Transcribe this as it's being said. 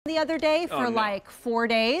the other day for like 4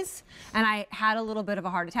 days, and I had a little bit of a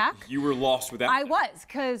heart attack. You were lost without I was,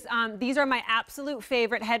 because these are my absolute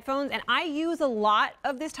favorite headphones, and I use a lot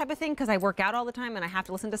of this type of thing because I work out all the time and I have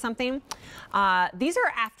to listen to something. These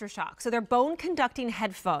are Aftershokz, so they're bone conducting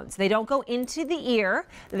headphones. They don't go into the ear,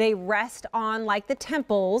 they rest on like the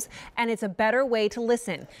temples, and it's a better way to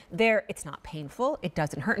listen. It's not painful, it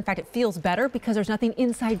doesn't hurt. In fact, it feels better because there's nothing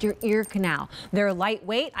inside your ear canal. They're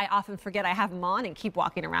lightweight. I often forget I have them on and keep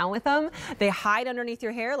walking around with them. They hide underneath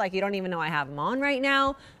your hair like you don't even know I have them on right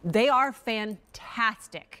now. They are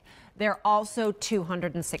fantastic. They're also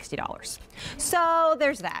 $260. So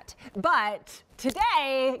there's that. But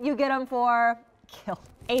today you get them for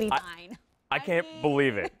 $89. I can't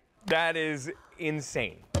believe it. That is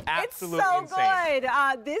insane. Absolutely it's so insane.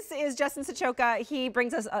 Good. This is Justin Sachoka. He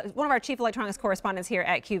brings us one of our chief electronics correspondents here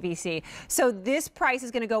at QVC. So this price is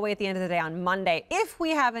going to go away at the end of the day on Monday, if we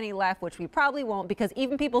have any left, which we probably won't, because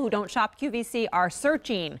even people who don't shop QVC are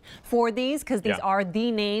searching for these, because these are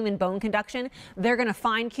the name in bone conduction. They're going to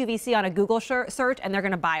find QVC on a Google search, and they're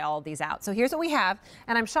going to buy all of these out. So here's what we have,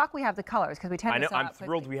 and I'm shocked we have the colors because we tend to sell out quickly. I'm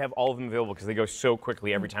thrilled we have all of them available because they go so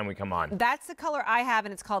quickly every time we come on. That's the color I have,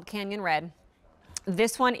 and it's called Canyon Red.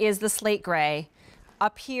 This one is the slate gray.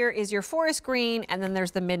 Up here is your forest green, and then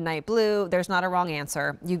there's the midnight blue. There's not a wrong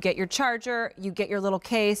answer. You get your charger, you get your little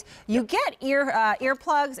case, you get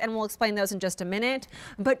earplugs, and we'll explain those in just a minute.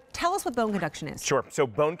 But tell us what bone conduction is. Sure. So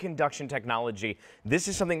bone conduction technology, this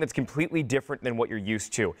is something that's completely different than what you're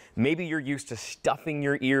used to. Maybe you're used to stuffing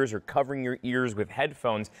your ears or covering your ears with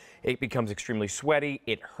headphones. It becomes extremely sweaty,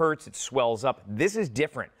 it hurts, it swells up. This is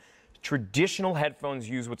different. Traditional headphones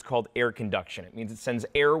use what's called air conduction. It means it sends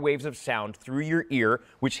air waves of sound through your ear,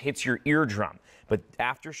 which hits your eardrum. But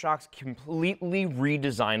Aftershokz completely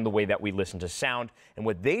redesigned the way that we listen to sound. And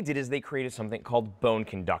what they did is they created something called bone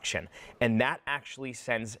conduction. And that actually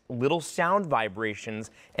sends little sound vibrations,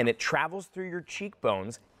 and it travels through your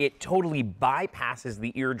cheekbones. It totally bypasses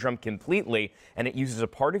the eardrum completely, and it uses a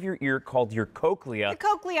part of your ear called your cochlea,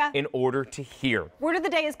 in order to hear. Word of the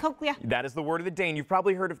day is cochlea. That is the word of the day, and you've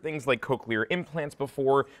probably heard of things like cochlear implants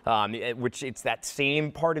before, which it's that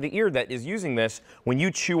same part of the ear that is using this. When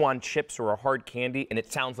you chew on chips or a hard candy, and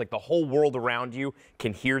it sounds like the whole world around you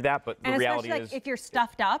can hear that, but the reality is, like if you're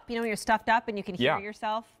stuffed up, you know, you're stuffed up and you can hear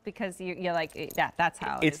yourself because you're like, that's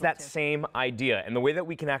how it's that same idea. And the way that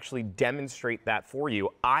we can actually demonstrate that for you,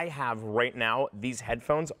 I have right now, these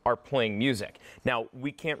headphones are playing music. Now,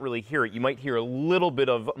 we can't really hear it. You might hear a little bit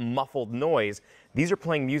of muffled noise. These are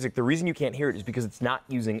playing music. The reason you can't hear it is because it's not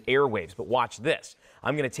using airwaves. But watch this.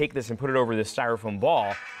 I'm going to take this and put it over this styrofoam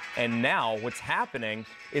ball. And now what's happening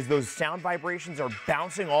is those sound vibrations are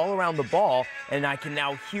bouncing all around the ball, and I can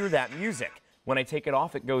now hear that music. When I take it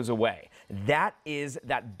off, it goes away. That is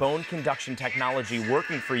that bone conduction technology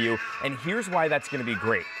working for you, and here's why that's going to be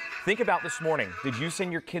great. Think about this morning. Did you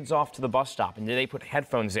send your kids off to the bus stop, and did they put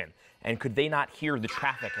headphones in? And could they not hear the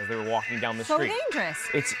traffic as they were walking down the street? So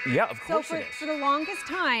dangerous. Of course it is. For the longest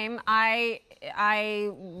time, I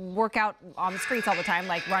work out on the streets all the time,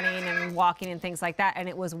 like running and walking and things like that, and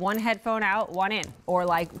it was one headphone out, one in, or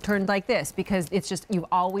like turned like this, because it's just, you've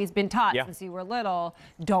always been taught since you were little,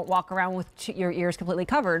 don't walk around with your ears completely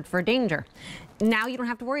covered for danger. Now you don't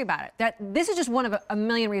have to worry about it. This is just one of a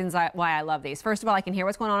million reasons why I love these. First of all, I can hear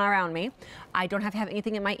what's going on around me. I don't have to have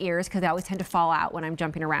anything in my ears because they always tend to fall out when I'm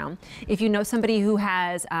jumping around. If you know somebody who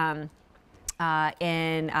has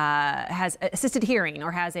has assisted hearing,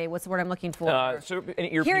 or has a, what's the word I'm looking for? So an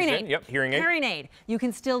earpiece hearing aid. Yep, hearing aid. Hearing aid. You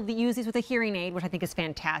can still use these with a hearing aid, which I think is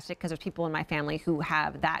fantastic because there's people in my family who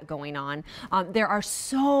have that going on. There are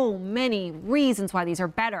so many reasons why these are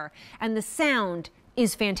better, and the sound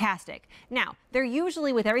is fantastic. Now, they're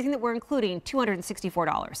usually, with everything that we're including,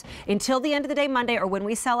 $264. Until the end of the day Monday, or when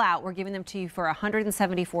we sell out, we're giving them to you for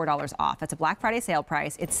 $174 off. That's a Black Friday sale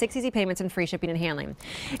price. It's 6 easy payments and free shipping and handling.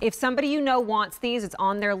 If somebody you know wants these, it's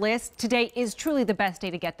on their list. Today is truly the best day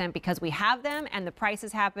to get them because we have them and the price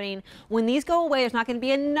is happening. When these go away, there's not going to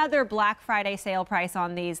be another Black Friday sale price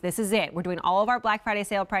on these. This is it. We're doing all of our Black Friday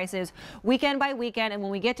sale prices weekend by weekend, and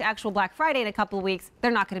when we get to actual Black Friday in a couple of weeks, they're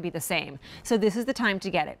not going to be the same. So this is the time to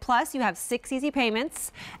get it. Plus, you have 6 easy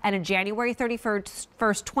payments and a January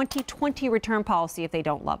 31st, 2020 return policy if they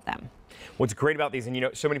don't love them. What's great about these, and you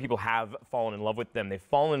know, so many people have fallen in love with them. They've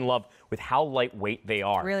fallen in love with how lightweight they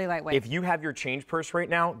are. Really lightweight. If you have your change purse right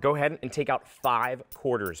now, go ahead and take out 5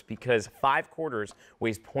 quarters, because 5 quarters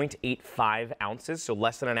weighs 0.85 ounces, so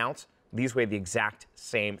less than an ounce. These weigh the exact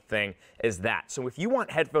same thing as that. So if you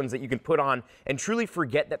want headphones that you can put on and truly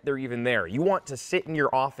forget that they're even there, you want to sit in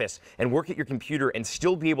your office and work at your computer and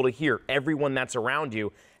still be able to hear everyone that's around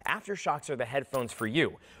you, Aftershokz are the headphones for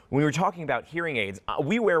you. When we were talking about hearing aids,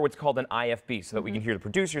 we wear what's called an IFB so that we can hear the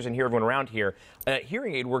producers and hear everyone around here. A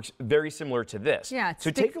hearing aid works very similar to this. Yeah,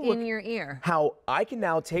 so take a look in your ear. how I can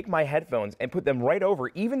now take my headphones and put them right over.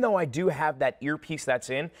 Even though I do have that earpiece that's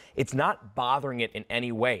in, it's not bothering it in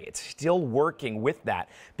any way. It's still working with that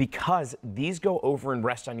because these go over and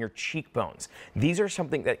rest on your cheekbones. These are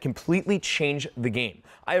something that completely change the game.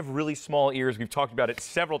 I have really small ears. We've talked about it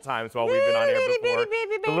several times while we've been on air before.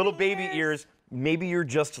 The little baby ears. Maybe you're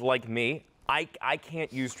just like me. I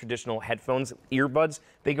can't use traditional headphones, earbuds.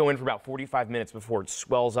 They go in for about 45 minutes before it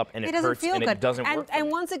swells up and it hurts and it doesn't work. And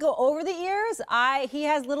once they go over the ears, he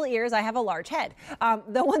has little ears. I have a large head.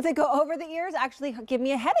 The ones that go over the ears actually give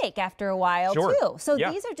me a headache after a while too. So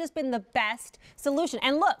these have just been the best solution.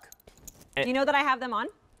 And look, do you know that I have them on?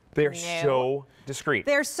 They're so discreet.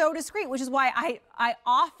 They're so discreet, which is why I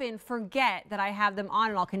often forget that I have them on,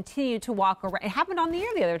 and I'll continue to walk around. It happened on the air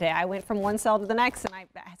the other day. I went from one cell to the next, and I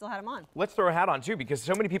still had them on. Let's throw a hat on too, because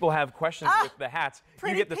so many people have questions with the hats.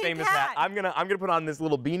 You get the famous hat. I'm gonna put on this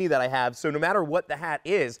little beanie that I have. So no matter what the hat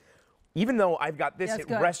is, even though I've got this, it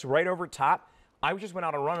rests right over top. I just went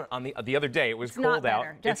out on a run on the other day. It was cold out.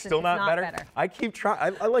 It's still not better. I keep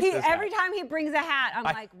trying. I like this hat. Every time he brings a hat, I'm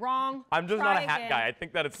like, wrong. I'm just not a hat guy. I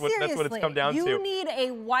think that's what it's come down to. You need a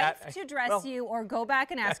wife to dress you, or go back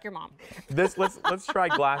and ask your mom. Let's try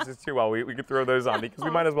glasses too. While we could throw those on, because we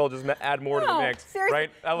might as well just add more to the mix. Seriously, right?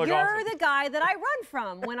 That looks you're awesome. the guy that I run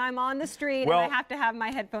from when I'm on the street and I have to have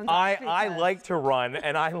my headphones on. I like to run,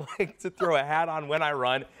 and I like to throw a hat on when I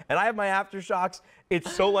run, and I have my Aftershokz.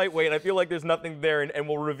 It's so lightweight. I feel like there's nothing there, and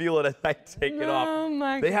we'll reveal it as I take it off. Oh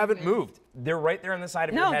my They haven't moved. They're right there on the side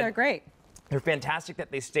of your head. No, they're great. They're fantastic that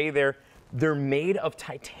they stay there. They're made of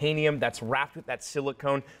titanium that's wrapped with that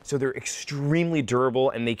silicone, so they're extremely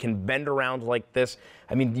durable and they can bend around like this.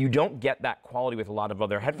 I mean, you don't get that quality with a lot of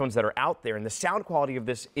other headphones that are out there, and the sound quality of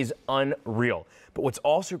this is unreal. But what's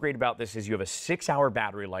also great about this is you have a 6-hour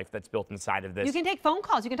battery life that's built inside of this. You can take phone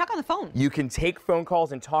calls. You can talk on the phone. You can take phone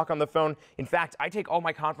calls and talk on the phone. In fact, I take all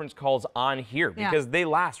my conference calls on here because they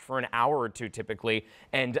last for an hour or two typically,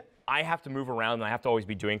 and I have to move around and I have to always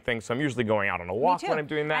be doing things, so I'm usually going out on a walk when I'm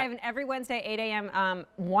doing that. I have an every Wednesday 8 a.m.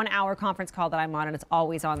 1-hour conference call that I'm on, and it's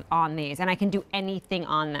always on these, and I can do anything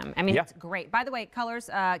on them. I mean, it's great. By the way, colors,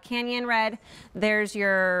 Canyon red, there's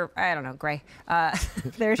your, I don't know, gray.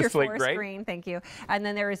 There's your forest green, thank you. And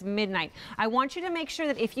then there is midnight. I want you to make sure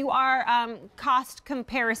that if you are cost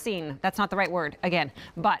comparison, that's not the right word, again,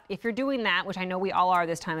 but if you're doing that, which I know we all are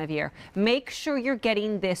this time of year, make sure you're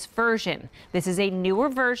getting this version. This is a newer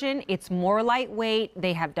version. It's more lightweight.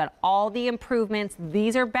 They have done all the improvements.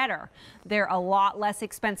 These are better. They're a lot less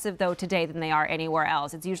expensive, though, today than they are anywhere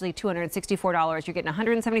else. It's usually $264. You're getting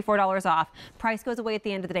 $174 off. Price goes away at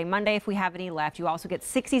the end of the day Monday if we have any left. You also get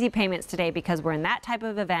 6 easy payments today because we're in that type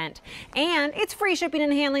of event. And it's free shipping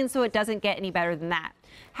and handling, so it doesn't get any better than that.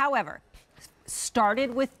 However,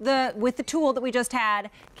 started with the tool that we just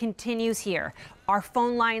had, continues here. Our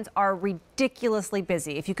phone lines are ridiculously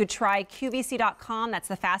busy. If you could try QVC.com, that's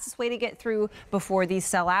the fastest way to get through before these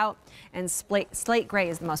sell out. And slate gray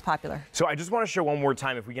is the most popular. So I just want to show one more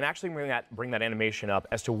time, if we can actually bring that animation up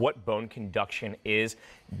as to what bone conduction is.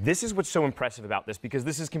 This is what's so impressive about this, because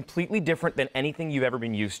this is completely different than anything you've ever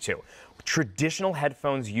been used to. Traditional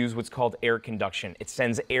headphones use what's called air conduction. It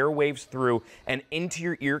sends air waves through and into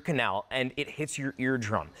your ear canal, and it hits your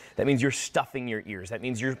eardrum. That means you're stuffing your ears. That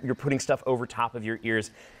means you're putting stuff over top of your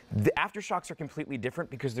ears. The Aftershokz are completely different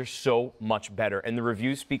because they're so much better, and the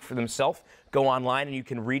reviews speak for themselves. Go online and you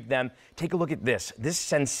can read them. Take a look at this. This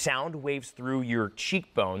sends sound waves through your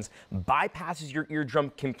cheekbones, bypasses your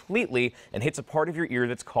eardrum completely, and hits a part of your ear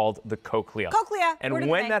that's called the cochlea. Cochlea. And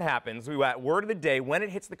when that happens, we got word of the day, when it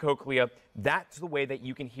hits the cochlea, that's the way that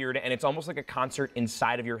you can hear it, and it's almost like a concert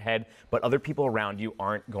inside of your head, but other people around you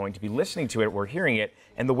aren't going to be listening to it or hearing it.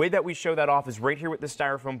 And the way that we show that off is right here with the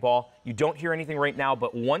styrofoam ball. You don't hear anything right now,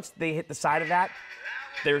 but once they hit the side of that,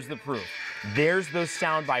 there's the proof. There's those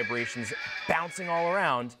sound vibrations bouncing all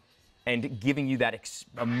around and giving you that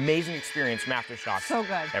amazing experience from Aftershokz. So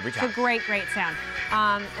good. Every time. It's a great, great sound.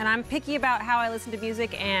 And I'm picky about how I listen to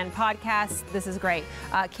music and podcasts. This is great.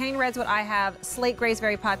 Canyon red's what I have. Slate gray is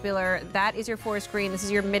very popular. That is your forest green. This is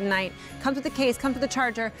your midnight. Comes with the case, comes with the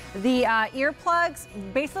charger. The earplugs,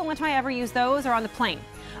 basically the only time I ever use those are on the plane.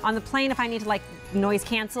 On the plane, if I need to like noise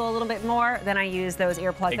cancel a little bit more, then I use those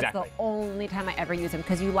earplugs. Exactly. That's the only time I ever use them,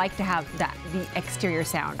 because you like to have the exterior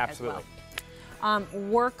sound. Absolutely. As well.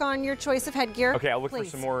 Work on your choice of headgear. Okay, I'll look for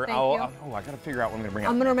some more. I gotta figure out what I'm gonna bring out.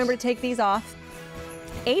 I'm gonna remember to take these off.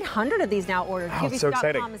 800 of these now ordered. Wow, it's so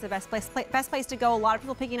exciting. QVC.com is the best place to go. A lot of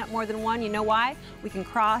people picking up more than one. You know why? We can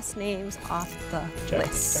cross names off the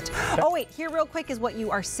list. Check. Oh wait, here real quick is what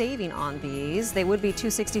you are saving on these. They would be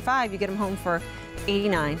 $265. You get them home for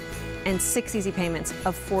 $89 and 6 easy payments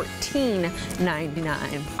of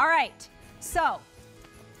 $14.99. All right, so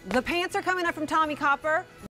the pants are coming up from Tommy Copper.